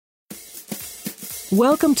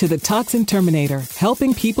Welcome to the Toxin Terminator,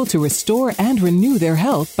 helping people to restore and renew their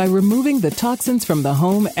health by removing the toxins from the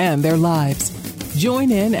home and their lives. Join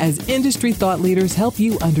in as industry thought leaders help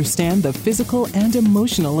you understand the physical and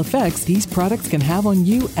emotional effects these products can have on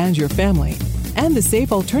you and your family, and the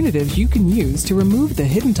safe alternatives you can use to remove the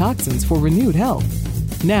hidden toxins for renewed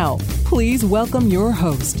health. Now, please welcome your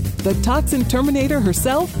host, the Toxin Terminator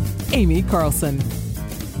herself, Amy Carlson.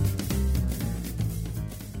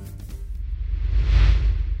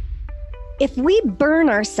 If we burn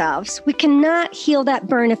ourselves, we cannot heal that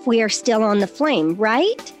burn if we are still on the flame,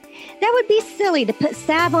 right? That would be silly to put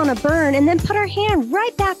salve on a burn and then put our hand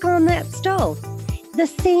right back on that stove. The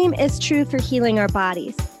same is true for healing our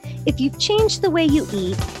bodies. If you've changed the way you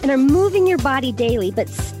eat and are moving your body daily, but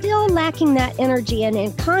still lacking that energy and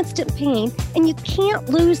in constant pain, and you can't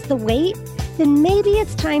lose the weight, then maybe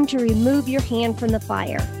it's time to remove your hand from the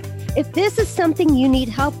fire. If this is something you need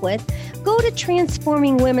help with, go to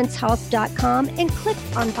transformingwomenshealth.com and click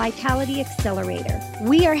on Vitality Accelerator.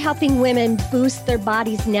 We are helping women boost their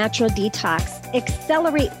body's natural detox,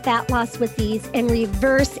 accelerate fat loss with ease, and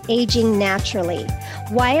reverse aging naturally.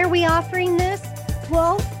 Why are we offering this?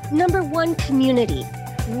 Well, number one, community.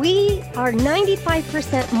 We are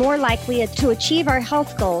 95% more likely to achieve our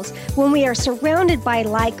health goals when we are surrounded by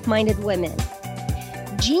like-minded women.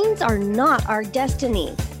 Genes are not our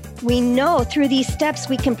destiny. We know through these steps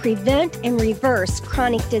we can prevent and reverse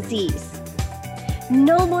chronic disease.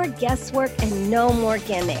 No more guesswork and no more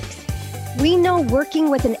gimmicks. We know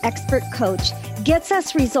working with an expert coach gets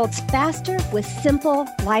us results faster with simple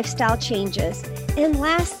lifestyle changes. And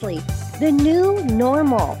lastly, the new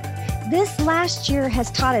normal. This last year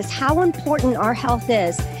has taught us how important our health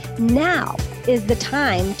is. Now is the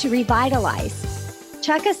time to revitalize.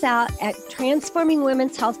 Check us out at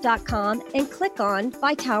transformingwomenshealth.com and click on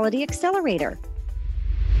Vitality Accelerator.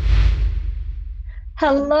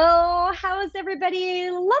 Hello, how is everybody?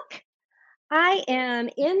 Look, I am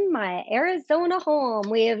in my Arizona home.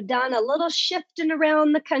 We have done a little shifting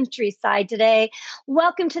around the countryside today.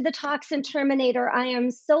 Welcome to the Toxin Terminator. I am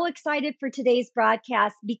so excited for today's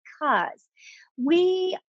broadcast because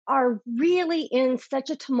we are really in such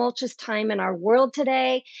a tumultuous time in our world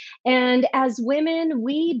today. And as women,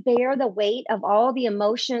 we bear the weight of all the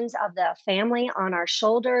emotions of the family on our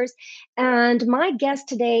shoulders. And my guest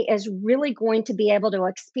today is really going to be able to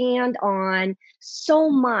expand on so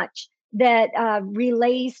much that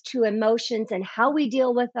relates to emotions and how we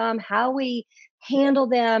deal with them, how we handle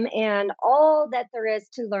them, and all that there is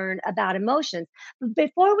to learn about emotions. But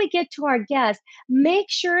before we get to our guest, make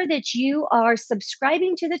sure that you are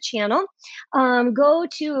subscribing to the channel. Go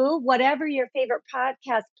to whatever your favorite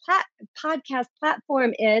podcast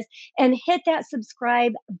platform is and hit that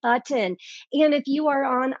subscribe button. And if you are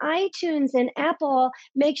on iTunes and Apple,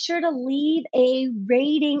 make sure to leave a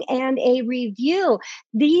rating and a review.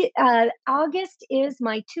 August is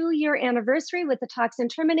my 2-year anniversary with the Toxin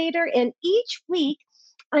Terminator, and each week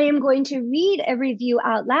I am going to read a review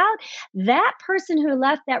out loud. That person who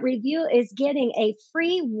left that review is getting a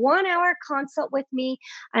free 1-hour consult with me.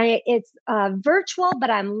 It's virtual, but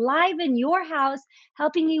I'm live in your house,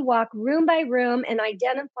 helping you walk room by room and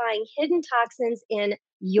identifying hidden toxins in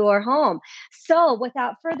your home. So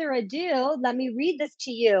without further ado, let me read this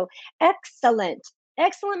to you. Excellent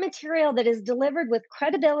material that is delivered with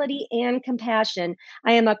credibility and compassion.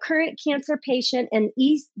 I am a current cancer patient, and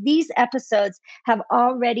these episodes have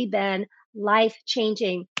already been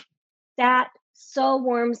life-changing. That so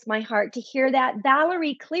warms my heart to hear that.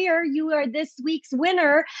 Valerie Clear, you are this week's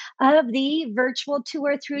winner of the virtual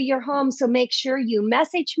tour through your home. So make sure you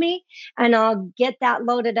message me and I'll get that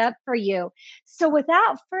loaded up for you. So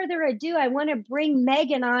without further ado, I want to bring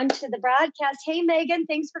Megan on to the broadcast. Hey, Megan,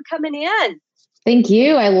 thanks for coming in. Thank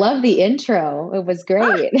you. I love the intro. It was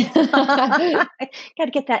great. Got to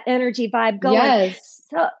get that energy vibe going. Yes.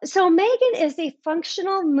 So Megan is a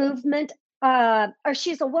functional movement, or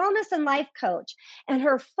she's a wellness and life coach, and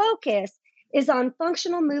her focus is on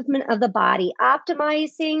functional movement of the body,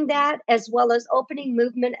 optimizing that as well as opening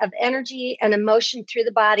movement of energy and emotion through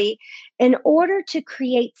the body in order to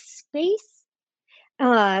create space,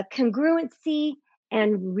 congruency,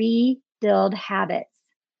 and rebuild habits.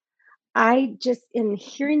 I just, in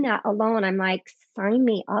hearing that alone, I'm like, sign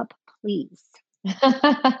me up, please.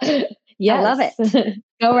 Yes. I love it.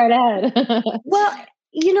 Go right ahead. Well,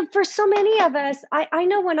 for so many of us, I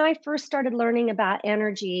know when I first started learning about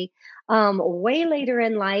energy, way later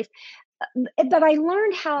in life, but I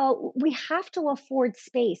learned how we have to afford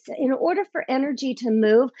space. In order for energy to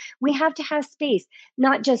move, we have to have space,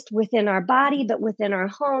 not just within our body, but within our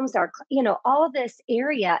homes, all this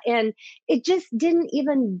area. And it just didn't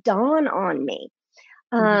even dawn on me.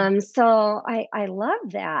 So I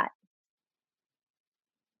love that.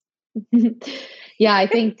 Yeah, I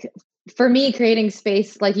think for me, creating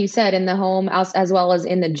space, like you said, in the home, as well as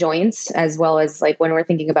in the joints, as well as like when we're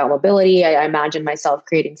thinking about mobility, I imagine myself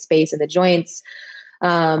creating space in the joints,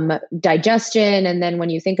 digestion. And then when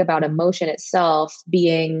you think about emotion itself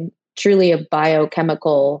being truly a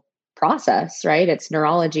biochemical process, right? It's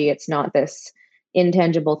neurology, it's not this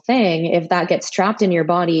intangible thing. If that gets trapped in your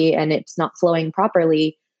body and it's not flowing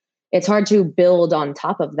properly, it's hard to build on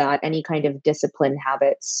top of that any kind of discipline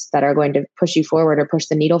habits that are going to push you forward or push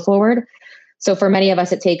the needle forward. So for many of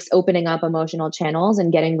us, it takes opening up emotional channels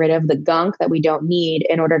and getting rid of the gunk that we don't need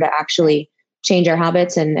in order to actually change our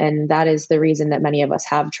habits. And that is the reason that many of us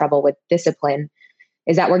have trouble with discipline,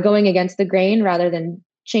 is that we're going against the grain rather than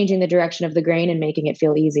changing the direction of the grain and making it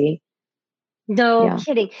feel easy. No Yeah.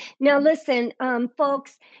 kidding. Now, listen,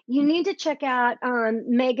 folks, you need to check out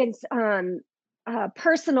Megan's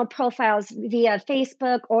personal profiles via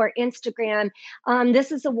Facebook or Instagram.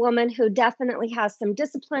 This is a woman who definitely has some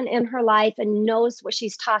discipline in her life and knows what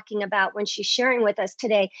she's talking about when she's sharing with us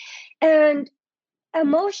today. And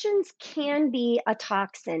emotions can be a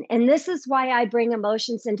toxin. And this is why I bring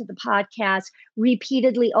emotions into the podcast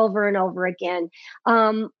repeatedly over and over again.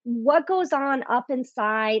 What goes on up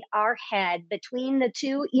inside our head between the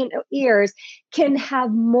two ears can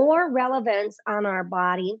have more relevance on our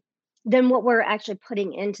body than what we're actually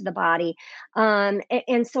putting into the body.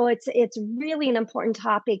 And so it's really an important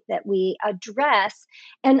topic that we address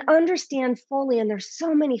and understand fully. And there's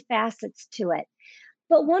so many facets to it.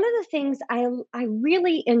 But one of the things I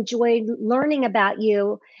really enjoyed learning about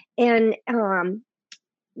you and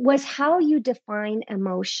was how you define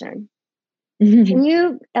emotion. Can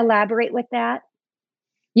you elaborate with that?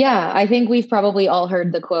 Yeah, I think we've probably all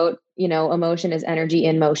heard the quote, emotion is energy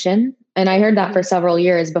in motion. And I heard that for several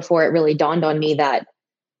years before it really dawned on me that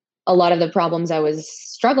a lot of the problems I was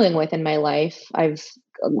struggling with in my life, I've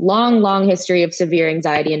a long, long history of severe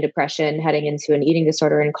anxiety and depression, heading into an eating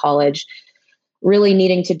disorder in college, really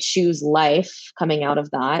needing to choose life coming out of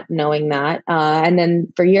that, knowing that. And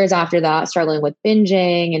then for years after that, struggling with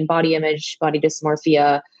binging and body image, body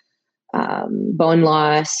dysmorphia, bone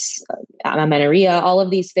loss, amenorrhea, all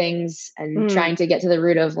of these things, and trying to get to the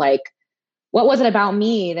root of like, what was it about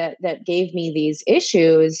me that gave me these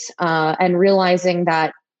issues, and realizing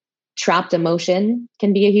that trapped emotion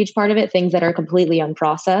can be a huge part of it, things that are completely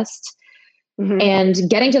unprocessed, and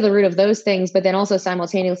getting to the root of those things, but then also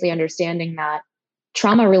simultaneously understanding that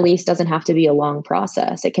trauma release doesn't have to be a long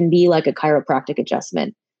process. It can be like a chiropractic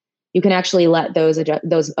adjustment. You can actually let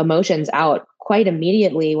those emotions out quite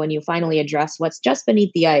immediately when you finally address what's just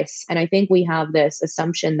beneath the ice. And I think we have this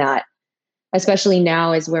assumption that, especially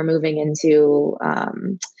now as we're moving into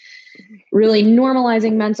really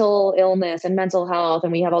normalizing mental illness and mental health,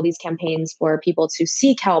 and we have all these campaigns for people to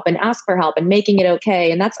seek help and ask for help and making it okay.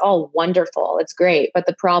 And that's all wonderful. It's great. But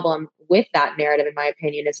the problem with that narrative, in my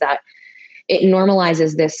opinion, is that it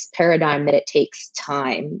normalizes this paradigm that it takes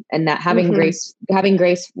time, and that having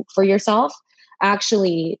grace for yourself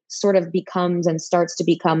actually sort of becomes and starts to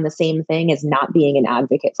become the same thing as not being an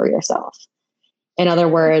advocate for yourself. In other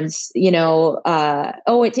words,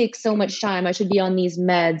 oh, it takes so much time. I should be on these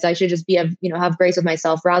meds. I should just have grace with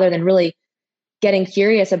myself, rather than really getting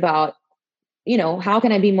curious about, how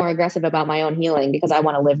can I be more aggressive about my own healing because I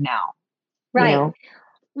want to live now. Right.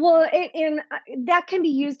 Well, and that can be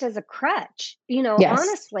used as a crutch, Yes.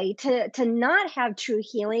 honestly, to not have true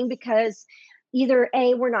healing because either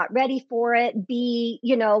A, we're not ready for it, B,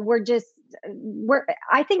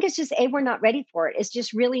 I think it's just A, we're not ready for it. It's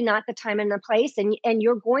just really not the time and the place. And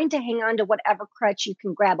you're going to hang on to whatever crutch you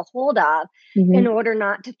can grab a hold of in order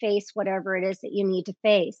not to face whatever it is that you need to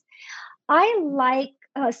face. I like,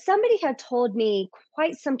 somebody had told me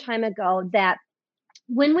quite some time ago that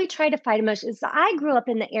when we try to fight emotions, I grew up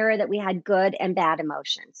in the era that we had good and bad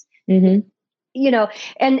emotions. And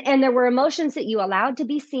there were emotions that you allowed to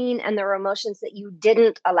be seen, and there were emotions that you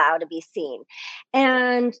didn't allow to be seen.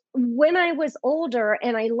 And when I was older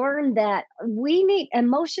and I learned that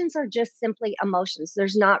emotions are just simply emotions.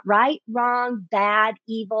 There's not right, wrong, bad,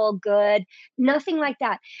 evil, good, nothing like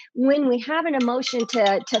that. When we have an emotion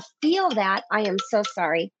to feel that, I am so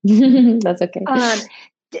sorry. That's okay.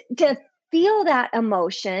 To feel that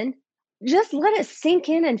emotion, just let it sink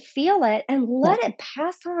in and feel it and let it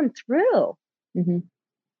pass on through.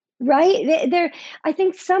 Right there, I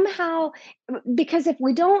think somehow, because if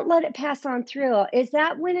we don't let it pass on through, is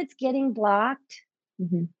that when it's getting blocked?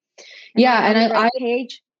 Yeah, and I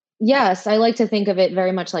page. Yes, I like to think of it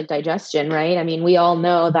very much like digestion, right? I mean, we all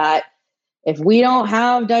know that if we don't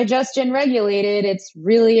have digestion regulated, it's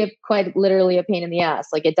really quite literally a pain in the ass.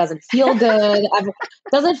 Like it doesn't feel good.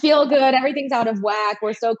 Doesn't feel good. Everything's out of whack.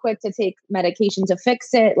 We're so quick to take medication to fix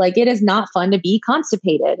it. Like it is not fun to be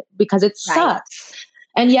constipated because it sucks.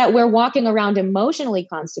 And yet we're walking around emotionally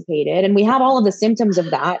constipated and we have all of the symptoms of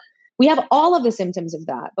that.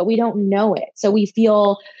 But we don't know it. So we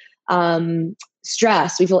feel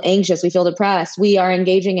stressed, we feel anxious, we feel depressed. We are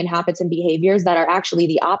engaging in habits and behaviors that are actually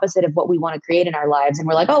the opposite of what we want to create in our lives. And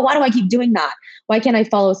we're like, oh, why do I keep doing that? Why can't I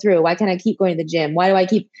follow through? Why can't I keep going to the gym? Why do I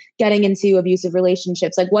keep getting into abusive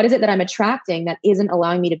relationships? Like, what is it that I'm attracting that isn't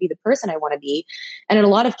allowing me to be the person I want to be? And in a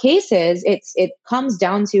lot of cases, it comes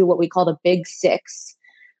down to what we call the big six,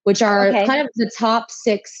 which are kind of the top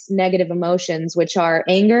 6 negative emotions, which are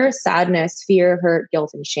anger, sadness, fear, hurt,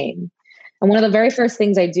 guilt, and shame. And one of the very first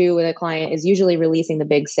things I do with a client is usually releasing the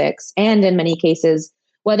big 6. And in many cases,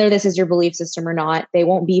 whether this is your belief system or not, they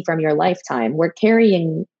won't be from your lifetime. We're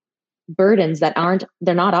carrying burdens that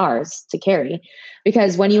they're not ours to carry.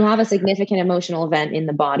 Because when you have a significant emotional event in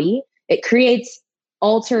the body, it creates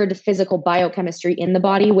altered physical biochemistry in the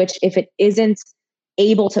body, which if it isn't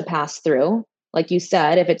able to pass through, like you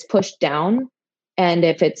said, if it's pushed down and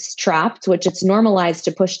if it's trapped, which it's normalized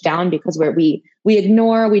to push down because we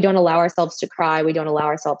ignore, we don't allow ourselves to cry, we don't allow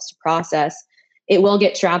ourselves to process, it will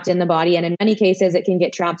get trapped in the body. And in many cases, it can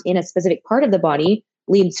get trapped in a specific part of the body,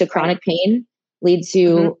 leads to chronic pain, leads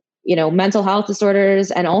to, mental health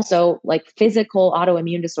disorders, and also like physical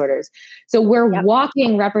autoimmune disorders. So we're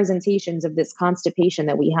walking representations of this constipation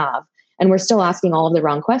that we have. And we're still asking all of the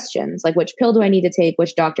wrong questions, like which pill do I need to take?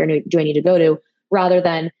 Which doctor do I need to go to? Rather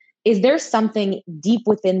than, is there something deep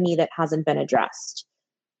within me that hasn't been addressed?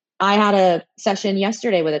 I had a session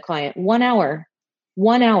yesterday with a client, 1 hour.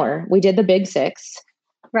 We did the big 6.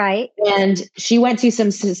 Right. And she went to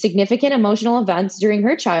some significant emotional events during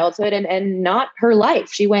her childhood and not her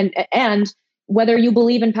life. And whether you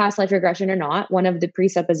believe in past life regression or not, one of the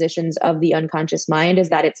presuppositions of the unconscious mind is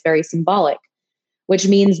that it's very symbolic, which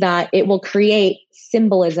means that it will create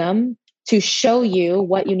symbolism to show you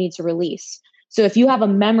what you need to release. So if you have a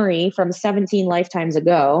memory from 17 lifetimes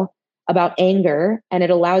ago about anger, and it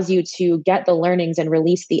allows you to get the learnings and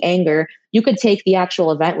release the anger, you could take the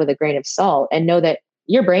actual event with a grain of salt and know that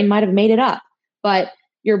your brain might have made it up, but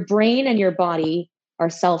your brain and your body are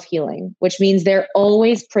self-healing, which means they're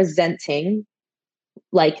always presenting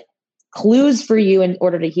like clues for you in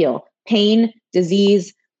order to heal. Pain,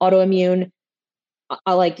 disease, autoimmune,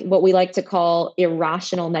 like what we like to call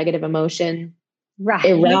irrational negative emotion,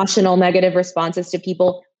 irrational negative responses to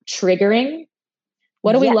people, triggering.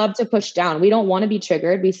 What do we love to push down? We don't want to be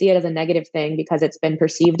triggered. We see it as a negative thing because it's been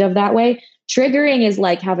perceived of that way. Triggering is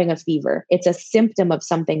like having a fever. It's a symptom of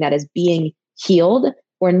something that is being healed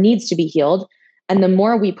or needs to be healed. And the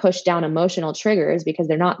more we push down emotional triggers because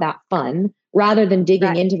they're not that fun, rather than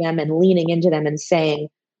digging into them and leaning into them and saying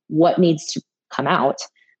what needs to come out,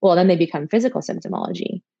 well, then they become physical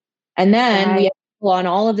symptomology. And then we have on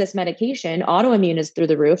all of this medication, autoimmune is through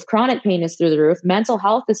the roof, chronic pain is through the roof, mental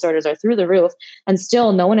health disorders are through the roof. And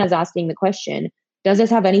still no one is asking the question, does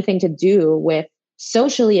this have anything to do with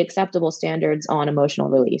socially acceptable standards on emotional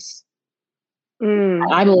release?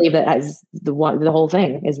 I believe that as the whole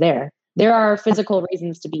thing is there. There are physical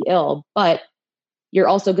reasons to be ill, but you're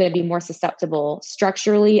also going to be more susceptible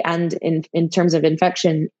structurally and in terms of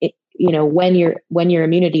infection, when your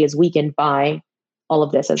immunity is weakened by all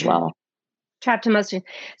of this as well. Trapped emotion.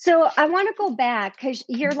 So I want to go back because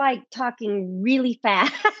you're like talking really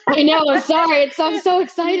fast. I know. Sorry. I'm so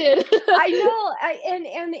excited. I know.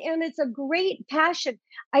 And it's a great passion.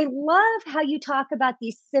 I love how you talk about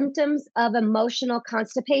these symptoms of emotional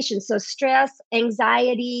constipation. So stress,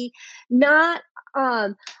 anxiety, not,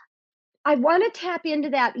 I want to tap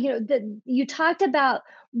into that. You talked about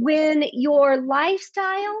when your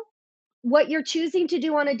lifestyle, what you're choosing to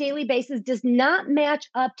do on a daily basis does not match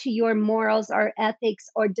up to your morals or ethics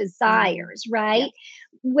or desires, right?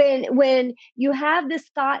 Yeah. When you have this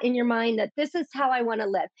thought in your mind that this is how I want to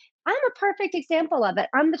live. I'm a perfect example of it.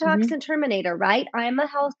 I'm the toxin terminator, right? I'm a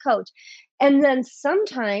health coach. And then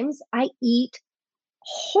sometimes I eat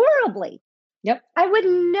horribly. Yep. I would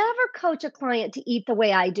never coach a client to eat the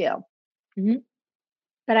way I do.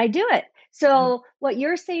 But I do it. So what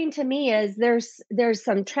you're saying to me is there's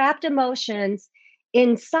some trapped emotions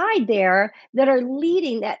inside there that are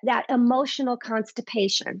leading that emotional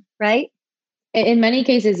constipation, right? In many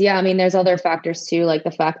cases, yeah. I mean, there's other factors too, like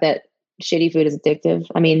the fact that shitty food is addictive.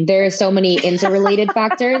 I mean, there are so many interrelated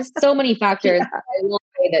factors, so many factors. Yeah. I will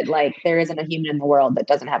say that like there isn't a human in the world that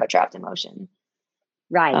doesn't have a trapped emotion.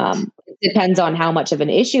 Right. It depends on how much of an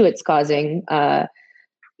issue it's causing.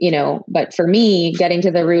 but for me, getting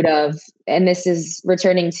to the root of, and this is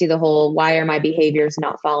returning to the whole, why are my behaviors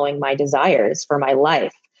not following my desires for my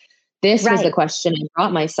life? This was the question I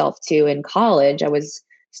brought myself to in college. I was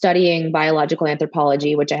studying biological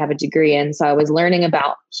anthropology, which I have a degree in. So I was learning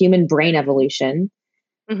about human brain evolution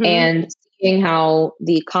and seeing how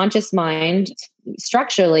the conscious mind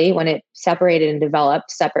structurally, when it separated and developed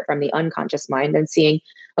separate from the unconscious mind, and seeing,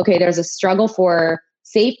 okay, there's a struggle for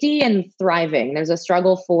safety and thriving. There's a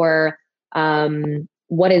struggle for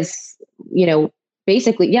what is,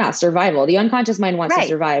 basically, survival. The unconscious mind wants to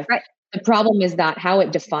survive. Right. The problem is that how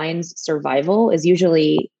it defines survival is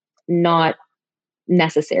usually not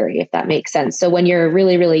necessary, if that makes sense. So when you're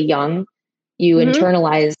really, really young, you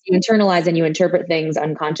internalize and you interpret things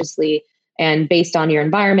unconsciously, and based on your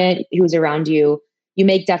environment, who's around you, you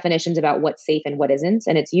make definitions about what's safe and what isn't.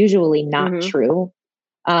 And it's usually not true.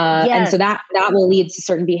 And so that will lead to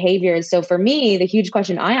certain behaviors. So for me, the huge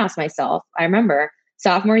question I asked myself, I remember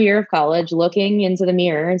sophomore year of college, looking into the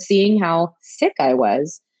mirror and seeing how sick I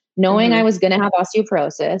was, knowing I was going to have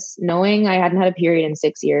osteoporosis, knowing I hadn't had a period in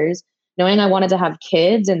 6 years, knowing I wanted to have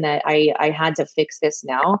kids and that I had to fix this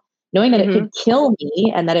now, knowing that it could kill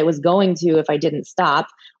me and that it was going to if I didn't stop,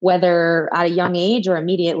 whether at a young age or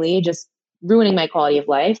immediately, just ruining my quality of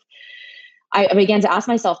life. I began to ask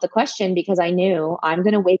myself the question, because I knew I'm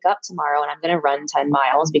going to wake up tomorrow and I'm going to run 10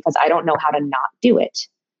 miles because I don't know how to not do it.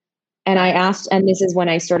 And I asked, and this is when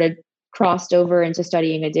I crossed over into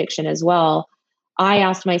studying addiction as well. I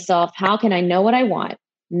asked myself, how can I know what I want,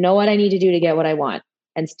 know what I need to do to get what I want,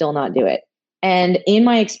 and still not do it? And in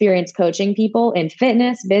my experience coaching people in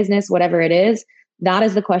fitness, business, whatever it is, that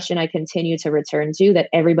is the question I continue to return to, that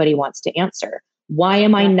everybody wants to answer. Why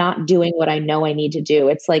am I not doing what I know I need to do?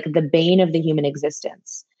 It's like the bane of the human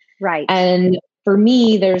existence. Right. And for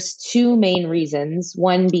me, there's two main reasons.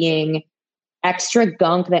 One being extra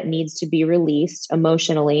gunk that needs to be released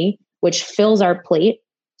emotionally, which fills our plate,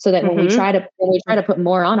 so that when we try to put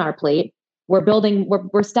more on our plate,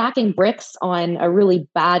 we're stacking bricks on a really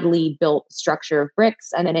badly built structure of bricks,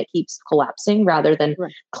 and then it keeps collapsing rather than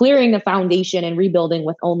clearing the foundation and rebuilding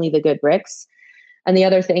with only the good bricks. And the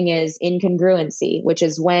other thing is incongruency, which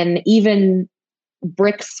is when even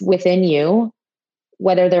bricks within you,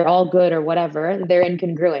 whether they're all good or whatever, they're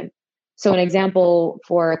incongruent. So an example,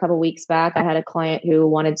 for a couple of weeks back, I had a client who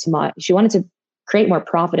wanted to create more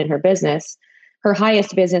profit in her business. Her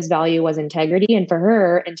highest business value was integrity. And for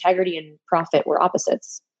her, integrity and profit were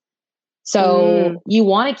opposites. So you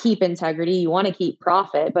want to keep integrity, you want to keep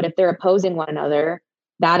profit, but if they're opposing one another,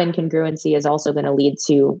 that incongruency is also going to lead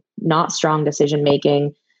to not strong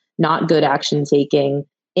decision-making, not good action taking,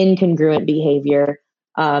 incongruent behavior.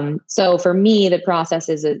 So for me, the process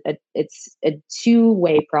is it's a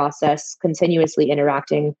two-way process, continuously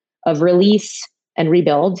interacting, of release and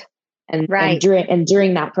rebuild. And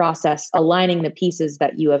during that process, aligning the pieces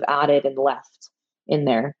that you have added and left in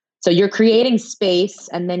there. So you're creating space,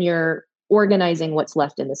 and then you're organizing what's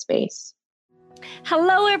left in the space.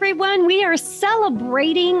 Hello, everyone. We are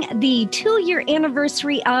celebrating the 2-year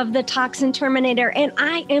anniversary of the Toxin Terminator, and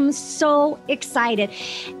I am so excited.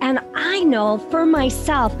 And I know for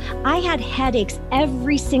myself, I had headaches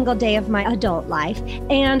every single day of my adult life,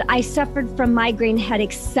 and I suffered from migraine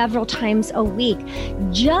headaches several times a week.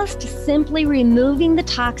 Just simply removing the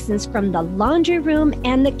toxins from the laundry room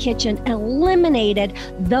and the kitchen eliminated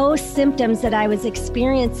those symptoms that I was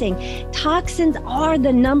experiencing. Toxins are the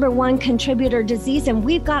 #1 contributor disease, and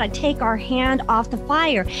we've got to take our hand off the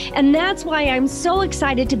fire. And that's why I'm so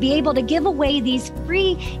excited to be able to give away these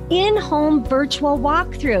free in-home virtual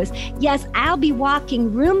walkthroughs. Yes, I'll be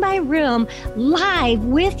walking room by room live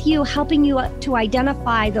with you, helping you to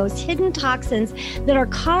identify those hidden toxins that are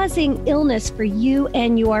causing illness for you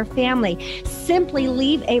and your family. Simply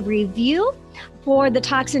leave a review for the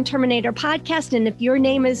Toxin Terminator podcast, and if your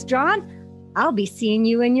name is drawn, I'll be seeing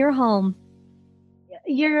you in your home.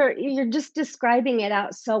 You're just describing it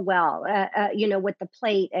out so well, with the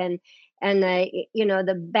plate and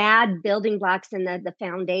the bad building blocks and the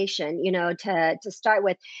foundation, to start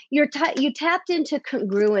with. You tapped into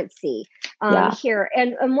congruency here.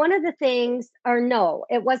 And one of the things, or no,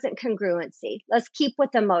 it wasn't congruency. Let's keep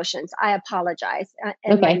with emotions. I apologize.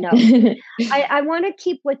 My notes. I want to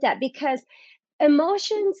keep with that, because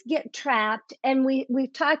emotions get trapped, and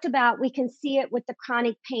we've talked about, we can see it with the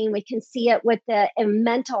chronic pain, we can see it with the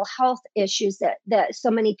mental health issues that so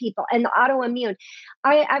many people, and the autoimmune.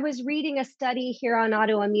 I was reading a study here on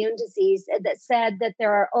autoimmune disease that said that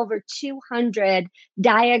there are over 200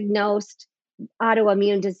 diagnosed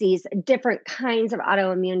autoimmune disease, different kinds of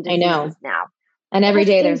autoimmune diseases now. And every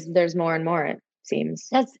day there's more and more, it seems.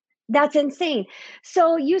 That's insane.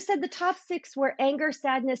 So you said the top 6 were anger,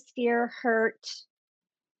 sadness, fear, hurt,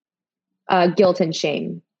 Guilt and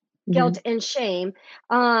shame. guilt, and shame.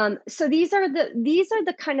 So these are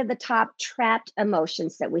the kind of the top trapped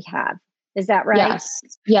emotions that we have. Is that right? Yes.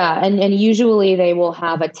 Yeah. And usually they will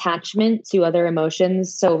have attachment to other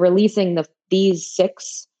emotions. So releasing these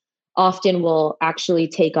 6 often will actually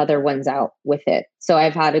take other ones out with it. So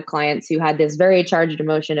I've had clients who had this very charged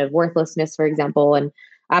emotion of worthlessness, for example, and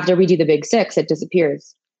after we do the big 6, it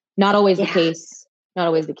disappears. Not always the Yeah. case, not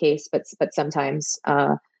always the case, but sometimes.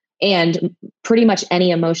 And pretty much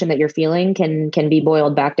any emotion that you're feeling can be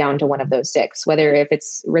boiled back down to one of those 6, whether if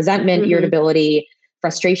it's resentment, irritability,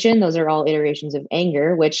 frustration. Those are all iterations of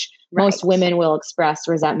anger, which most women will express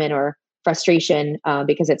resentment or frustration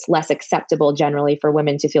because it's less acceptable generally for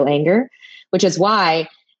women to feel anger, which is why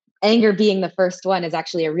anger being the first one is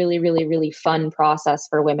actually a really, really, really fun process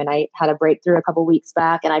for women. I had a breakthrough a couple weeks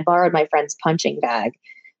back and I borrowed my friend's punching bag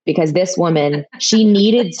because this woman, she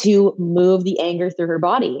needed to move the anger through her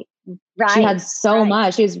body. She had so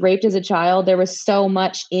much. She was raped as a child. There was so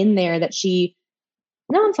much in there that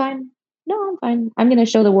no, I'm fine. No, I'm fine. I'm going to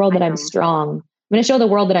show the world that I'm strong. I'm going to show the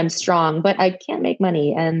world that I'm strong, but I can't make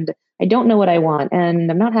money and I don't know what I want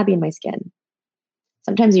and I'm not happy in my skin.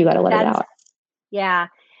 Sometimes you got to let it out. Yeah.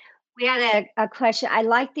 We had a question. I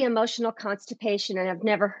like the emotional constipation, and I've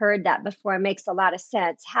never heard that before. It makes a lot of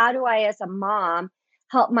sense. How do I, as a mom,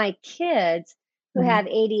 help my kids who have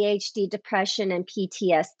ADHD, depression, and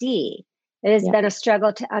PTSD? It has been a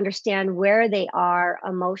struggle to understand where they are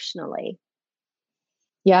emotionally.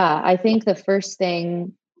 Yeah, I think the first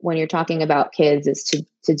thing when you're talking about kids is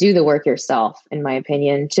to do the work yourself, in my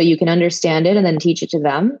opinion, so you can understand it and then teach it to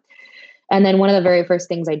them. And then one of the very first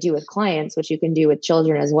things I do with clients, which you can do with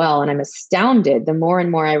children as well, and I'm astounded the more and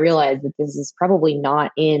more I realize that this is probably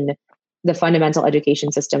not in the fundamental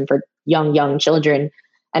education system for young children.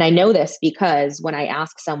 And I know this because when I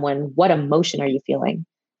ask someone, what emotion are you feeling?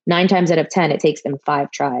 9 times out of 10, it takes them 5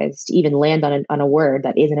 tries to even land on a word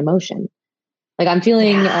that is an emotion. Like I'm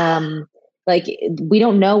feeling like we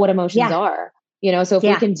don't know what emotions are, so if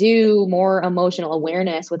we can do more emotional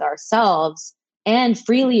awareness with ourselves and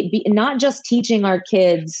freely be not just teaching our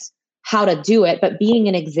kids how to do it, but being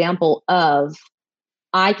an example of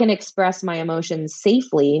I can express my emotions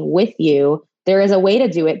safely with you. There is a way to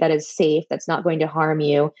do it that is safe, that's not going to harm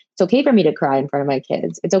you. It's okay for me to cry in front of my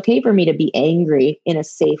kids. It's okay for me to be angry in a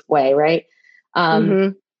safe way, right?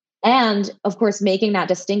 And of course, making that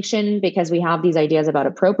distinction because we have these ideas about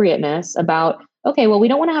appropriateness about, okay, well, we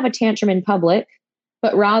don't want to have a tantrum in public,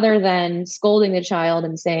 but rather than scolding the child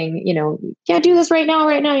and saying, can't do this right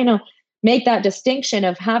now, make that distinction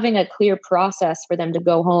of having a clear process for them to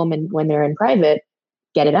go home and when they're in private,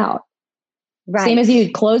 get it out. Right. Same as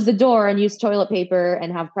you close the door and use toilet paper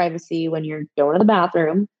and have privacy when you're going to the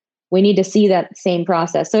bathroom. We need to see that same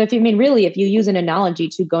process. So if you use an analogy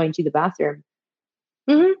to going to the bathroom,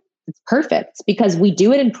 it's perfect because we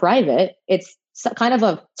do it in private. It's kind of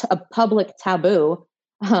a public taboo,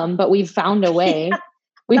 but we've found a way.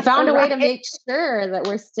 We found a way to make sure that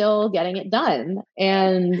we're still getting it done,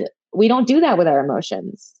 and we don't do that with our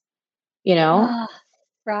emotions,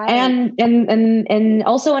 Right. And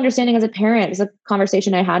also understanding as a parent is a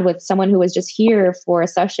conversation I had with someone who was just here for a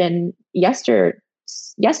session yesterday.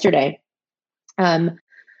 A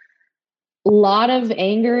lot of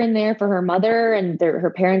anger in there for her mother and her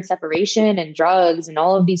parents' separation and drugs and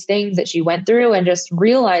all of these things that she went through, and just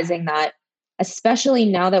realizing that, especially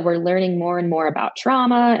now that we're learning more and more about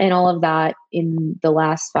trauma and all of that in the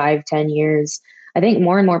last 5-10 years, I think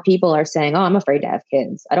more and more people are saying, oh, I'm afraid to have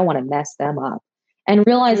kids. I don't want to mess them up. And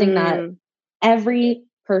realizing that every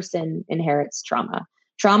person inherits trauma.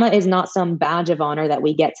 Trauma is not some badge of honor that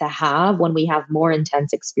we get to have when we have more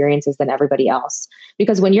intense experiences than everybody else.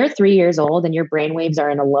 Because when you're 3 years old and your brainwaves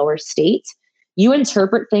are in a lower state, you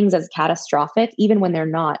interpret things as catastrophic, even when they're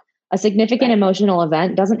not. A significant emotional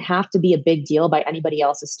event doesn't have to be a big deal by anybody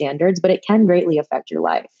else's standards, but it can greatly affect your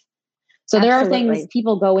life. So there are things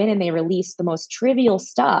people go in and they release the most trivial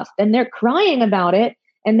stuff and they're crying about it.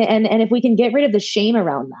 And if we can get rid of the shame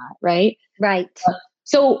around that, right? Right.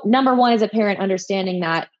 So number one is a parent understanding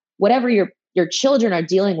that whatever your children are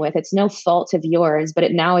dealing with, it's no fault of yours, but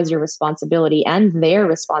it now is your responsibility and their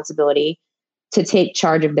responsibility to take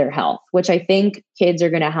charge of their health, which I think kids are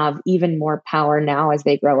going to have even more power now as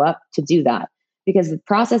they grow up to do that, because the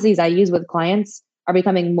processes I use with clients are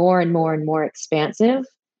becoming more and more and more expansive.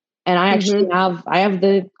 And I actually have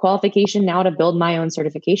the qualification now to build my own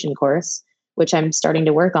certification course, which I'm starting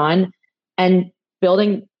to work on, and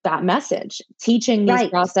building that message, teaching these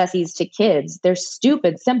processes to kids. They're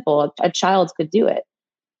stupid simple. A child could do it.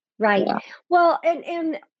 Right. Yeah. Well,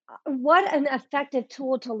 and what an effective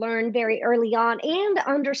tool to learn very early on, and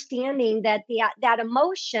understanding that that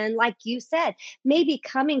emotion, like you said, may be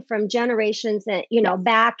coming from generations and Yes.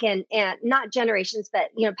 back, and not generations, but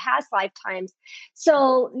past lifetimes.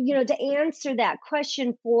 So to answer that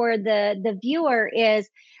question for the viewer is,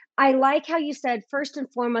 I like how you said, first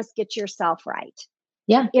and foremost, get yourself right.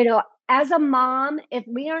 Yeah. As a mom, if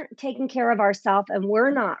we aren't taking care of ourselves and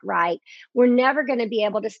we're not right, we're never going to be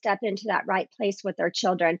able to step into that right place with our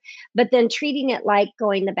children. But then treating it like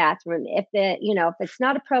going to the bathroom, if it's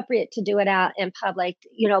not appropriate to do it out in public,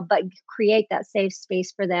 but create that safe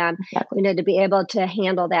space for them, Exactly. to be able to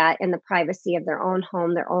handle that in the privacy of their own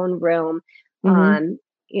home, their own room, Mm-hmm.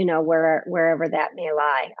 wherever that may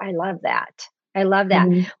lie. I love that. I love that.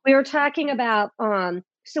 Mm-hmm. We were talking about,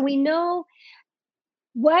 so we know,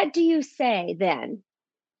 what do you say then?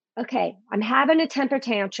 Okay, I'm having a temper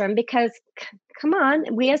tantrum because, come on,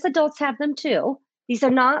 we as adults have them too. These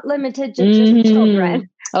are not limited to just Mm-hmm. children,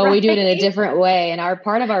 Oh, we do it in a right? different way. And our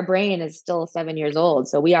part of our brain is still 7 years old.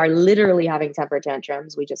 So we are literally having temper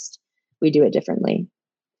tantrums. We do it differently.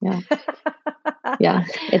 Yeah. Yeah.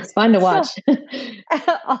 It's fun to So, watch.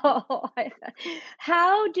 oh,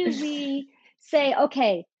 how do we say,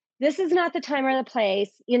 okay, this is not the time or the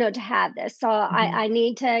place, to have this. So Mhm. I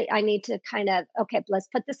need to kind of, okay, let's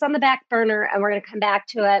put this on the back burner, and we're going to come back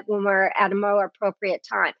to it when we're at a more appropriate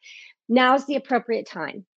time. Now's the appropriate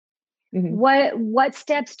time. Mhm. What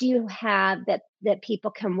steps do you have that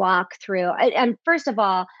people can walk through? And first of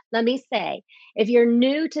all, let me say, if you're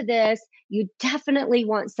new to this, you definitely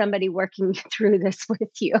want somebody working through this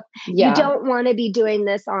with you. You Yeah. don't want to be doing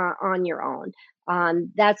this on your own.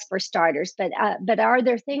 That's for starters. But are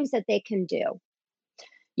there things that they can do?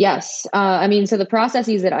 Yes. I mean, so the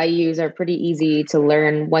processes that I use are pretty easy to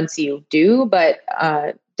learn once you do, but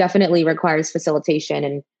definitely requires facilitation.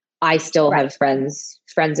 And I still Right. have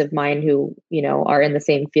friends of mine who, are in the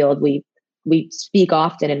same field. We speak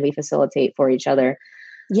often and we facilitate for each other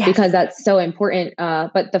Yes. because that's so important.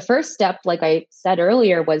 But the first step, like I said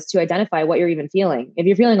earlier, was to identify what you're even feeling. If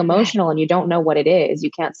you're feeling Right. emotional and you don't know what it is,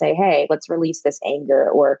 you can't say, hey, let's release this anger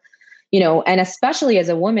or, and especially as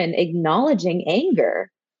a woman, acknowledging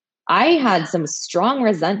anger. I had some strong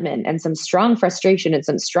resentment and some strong frustration and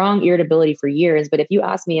some strong irritability for years. But if you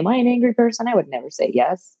ask me, am I an angry person? I would never say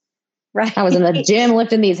yes. I was in the Right. gym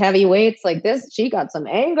lifting these heavy weights like this. She got some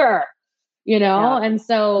anger, Yeah. And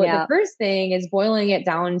so the Yeah. first thing is boiling it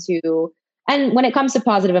down to, and when it comes to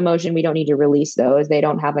positive emotion, we don't need to release those. They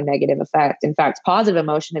don't have a negative effect. In fact, positive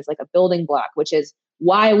emotion is like a building block, which is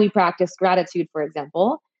why we practice gratitude, for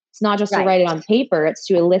example. It's not just to Right. write it on paper, it's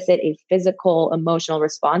to elicit a physical emotional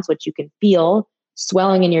response, which you can feel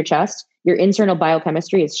swelling in your chest. Your internal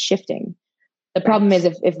biochemistry is shifting. The problem is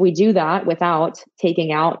Right. if we do that without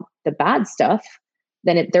taking out the bad stuff,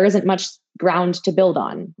 then there isn't much ground to build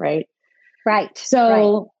on, right? Right. Right.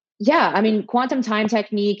 So yeah, I mean, quantum time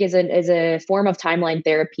technique is a form of timeline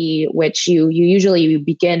therapy, which you usually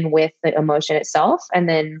begin with the emotion itself, and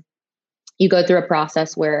then you go through a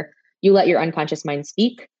process where you let your unconscious mind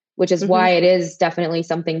speak, which is Hmm. why it is definitely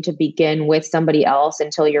something to begin with somebody else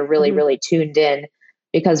until you're really, Hmm. really tuned in.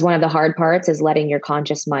 Because one of the hard parts is letting your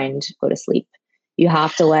conscious mind go to sleep. You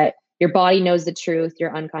have to let your body knows the truth,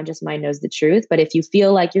 your unconscious mind knows the truth. But if you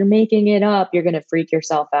feel like you're making it up, you're going to freak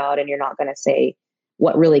yourself out and you're not going to say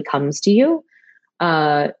what really comes to you.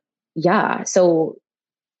 Uh, yeah. So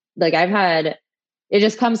like it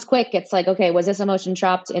just comes quick. It's like, okay, was this emotion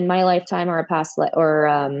trapped in my lifetime or a past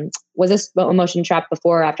or was this emotion trapped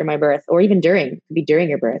before or after my birth, or even during? It could be during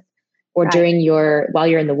your birth or Right. while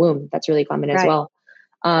you're in the womb. That's really common as Right.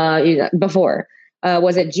 well. Before,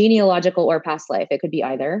 was it genealogical or past life? It could be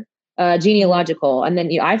either Hmm. genealogical. And then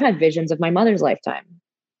I've had visions of my mother's lifetime,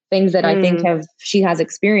 things that I think Mm. she has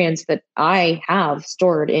experienced that I have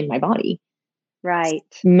stored in my body. Right.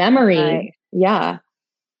 Memory. Right. Yeah.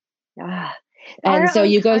 Ah, our And so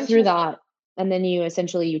you go through unconscious. that and then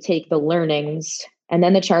you take the learnings and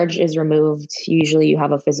then the charge is removed. Usually you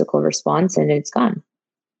have a physical response and it's gone.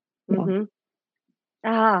 Yeah. Hmm.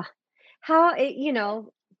 Ah, how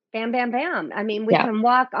bam, bam, bam. I mean, we Yeah. can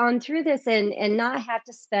walk on through this and not have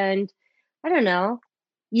to spend, I don't know,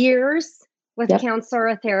 years with a Yep. counselor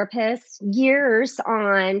or therapist, years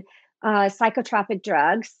on psychotropic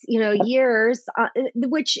drugs, Yep. years,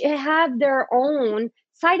 which have their own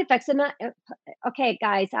side effects. And not, okay,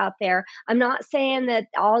 guys out there, I'm not saying that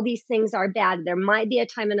all these things are bad. There might be a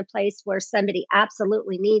time and a place where somebody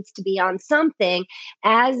absolutely needs to be on something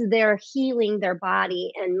as they're healing their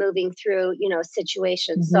body and moving through,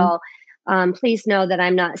 situations. Mm-hmm. So please know that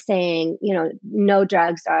I'm not saying, no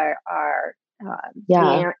drugs are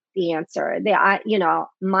Yeah. the answer.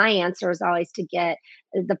 My answer is always to get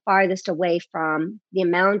the farthest away from the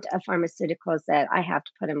amount of pharmaceuticals that I have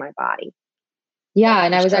to put in my body. Yeah.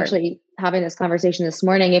 And For I was sure. actually having this conversation this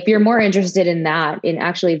morning. If you're more interested in that, in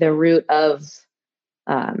actually the root of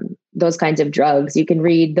those kinds of drugs, you can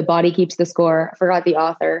read The Body Keeps the Score. I forgot the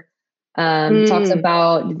author. Talks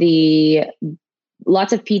about the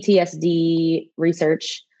lots of PTSD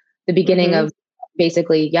research, the beginning of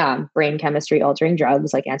basically, brain chemistry altering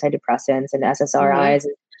drugs like antidepressants and SSRIs.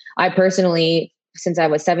 I personally, since I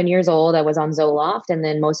was 7 years old, I was on Zoloft, and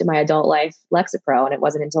then most of my adult life, Lexapro. And it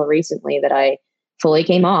wasn't until recently that I fully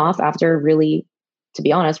came off after really, to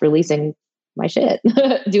be honest, releasing my shit,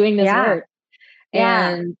 doing this Yeah. work. Yeah.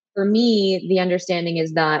 And for me, the understanding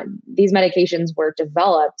is that these medications were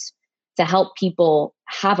developed to help people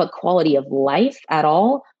have a quality of life at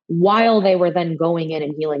all while they were then going in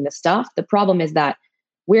and healing the stuff. The problem is that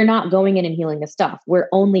we're not going in and healing the stuff. We're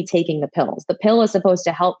only taking the pills. The pill is supposed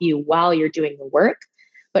to help you while you're doing the work.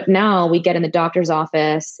 But now we get in the doctor's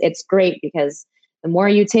office. It's great because the more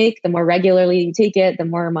you take, the more regularly you take it, the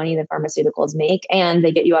more money the pharmaceuticals make, and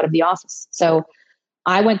they get you out of the office. So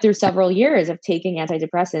I went through several years of taking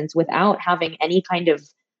antidepressants without having any kind of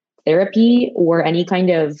therapy or any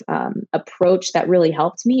kind of approach that really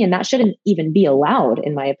helped me. And that shouldn't even be allowed,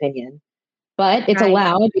 in my opinion. But it's Right.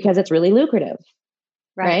 allowed because it's really lucrative,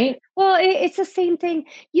 right? Well, it's the same thing.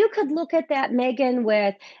 You could look at that, Megan,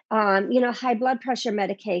 with, high blood pressure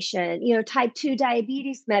medication, type 2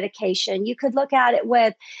 diabetes medication. You could look at it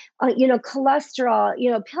with, cholesterol,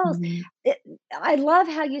 pills. Mhm. I love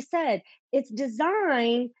how you said it's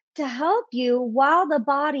designed to help you while the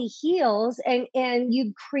body heals and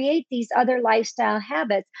you create these other lifestyle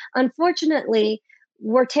habits. Unfortunately,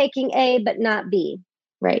 we're taking A, but not B.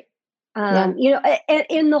 Right. Yeah.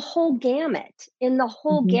 In the whole gamut,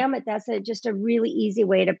 Mhm. that's just a really easy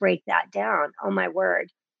way to break that down. Oh my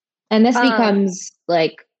word. And this Um, becomes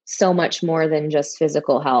like so much more than just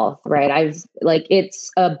physical health, right?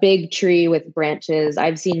 It's a big tree with branches.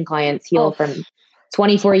 I've seen clients heal oh, from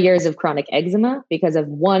 24 years of chronic eczema because of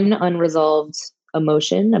one unresolved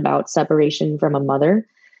emotion about separation from a mother.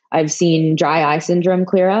 I've seen dry eye syndrome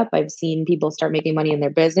clear up. I've seen people start making money in their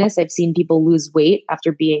business. I've seen people lose weight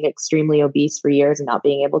after being extremely obese for years and not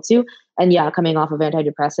being able to. And coming off of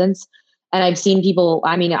antidepressants. And I've seen people,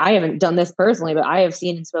 I mean, I haven't done this personally, but I have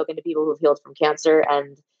seen and spoken to people who've healed from cancer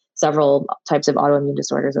and several types of autoimmune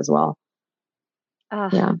disorders as well. uh,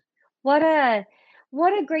 Yeah. what a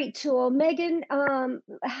what a great tool, Megan.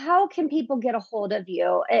 How can people get a hold of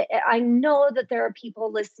you? I know that there are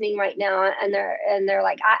people listening right now, and they're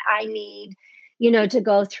like, I need, to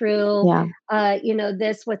go through, Yeah.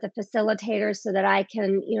 this with a facilitator so that I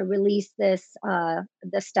can, release this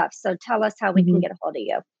stuff. So tell us how we can Mhm. get a hold of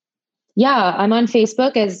you. Yeah. I'm on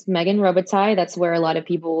Facebook as Megan Robitaille. That's where a lot of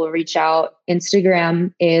people will reach out.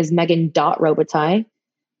 Instagram is Megan.Robitaille.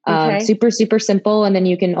 Okay. Super, super simple. And then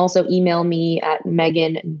you can also email me at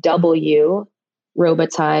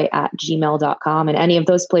meganwrobitaille@gmail.com. And any of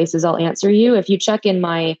those places, I'll answer you. If you check in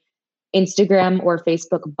my Instagram or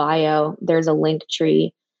Facebook bio, there's a link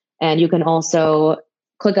tree. And you can also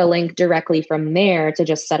click a link directly from there to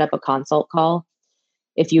just set up a consult call.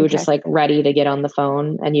 If you were Okay. just like ready to get on the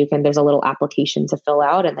phone, and there's a little application to fill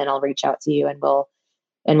out, and then I'll reach out to you and we'll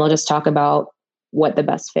just talk about what the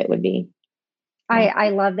best fit would be. Yeah. I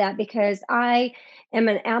love that because I am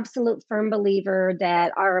an absolute firm believer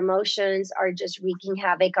that our emotions are just wreaking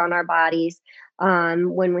havoc on our bodies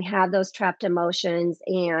when we have those trapped emotions.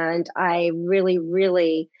 And I really,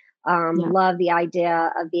 really Yeah. love the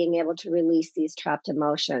idea of being able to release these trapped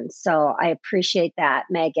emotions. So I appreciate that,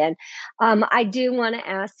 Megan. I do want to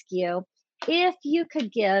ask you if you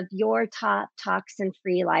could give your top toxin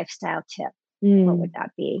free lifestyle tip, what would Mm,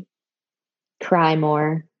 that be? cry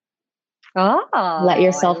more. Oh, Let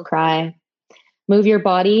yourself cry. Move your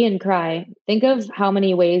body and cry. Think of how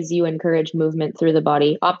many ways you encourage movement through the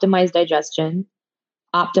body. Optimize digestion, mhm,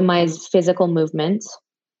 optimize physical movement,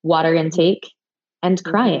 water mhm, intake, and mhm.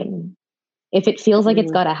 crying. If it feels like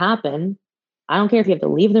it's Mm, got to happen, I don't care if you have to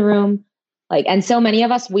leave the room. And so many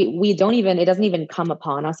of us, we don't even, it doesn't even come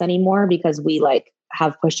upon us anymore because we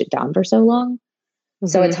have pushed it down for so long.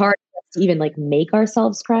 So it's mhm. hard to even make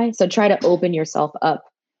ourselves cry. So try to open yourself up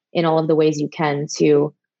in all of the ways you can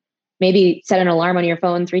to maybe set an alarm on your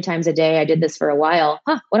phone 3 times a day. I did this for a while.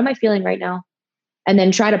 What am I feeling right now? And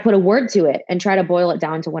then try to put a word to it and try to boil it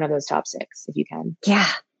down to one of those top 6 if you can. Yeah,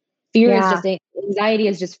 Fear is yeah, just anxiety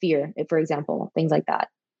is just fear, for example, things like that.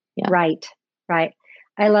 Yeah. right, right.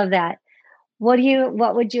 I love that. What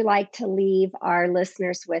would you like to leave our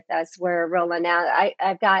listeners with as we're rolling out?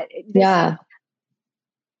 I've got this. Yeah.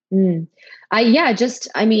 Mm.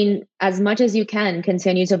 I mean, as much as you can,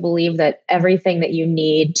 continue to believe that everything that you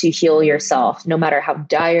need to heal yourself, no matter how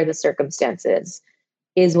dire the circumstances,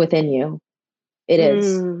 is within you. It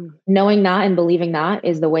is. Mm. Knowing that and believing that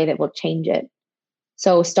is the way that will change it.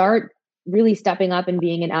 So start really stepping up and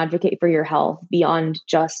being an advocate for your health beyond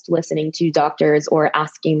just listening to doctors or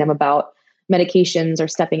asking them about medications or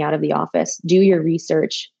stepping out of the office. Do your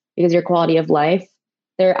research, because your quality of life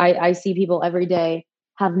I see people every day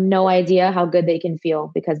have no idea how good they can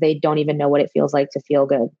feel because they don't even know what it feels like to feel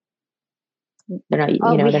good. They're not,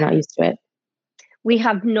 Oh, they're not used to it. we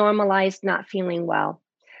have normalized not feeling well.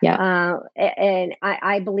 Yeah. And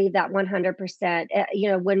I believe that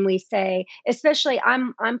 100%. When we say, especially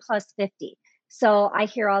I'm plus 50, so I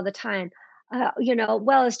hear all the time,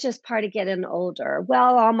 well, it's just part of getting older.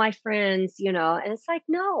 Well, all my friends, and it's like,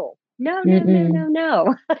 no, no, no, no, Mm-mm. no,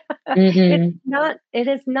 no. It's Mm-mm. not. It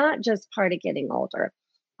is not just part of getting older.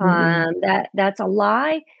 Mm-mm. That's a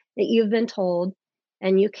lie that you've been told,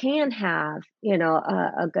 and you can have,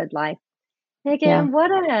 a good life. Yeah. Again, what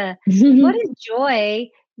a joy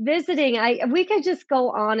visiting. We could just go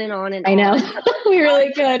on and on and I know. on. We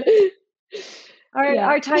really could. Yeah.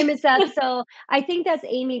 Our time is up. So I think that's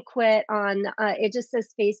Amy quit on it just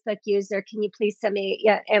says Facebook user. Can you please send me?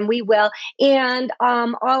 Yeah, and we will. And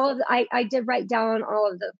I did write down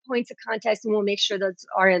all of the points of contact, and we'll make sure those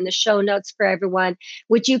are in the show notes for everyone,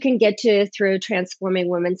 which you can get to through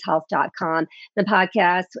transformingwomenshealth.com. The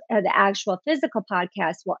podcast, the actual physical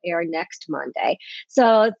podcast will air next Monday.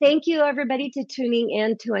 So thank you everybody to tuning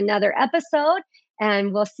in to another episode,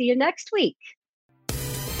 and we'll see you next week.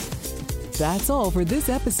 That's all for this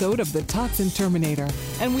episode of The Toxin Terminator,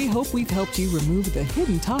 and we hope we've helped you remove the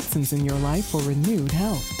hidden toxins in your life for renewed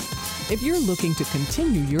health. If you're looking to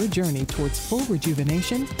continue your journey towards full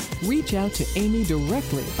rejuvenation, reach out to Amy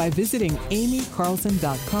directly by visiting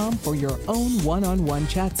amycarlson.com for your own one-on-one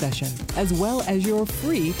chat session, as well as your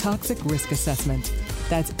free toxic risk assessment.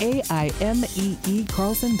 That's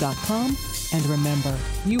AIMEEcarlson.com. And remember,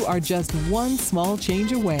 you are just one small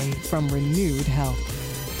change away from renewed health.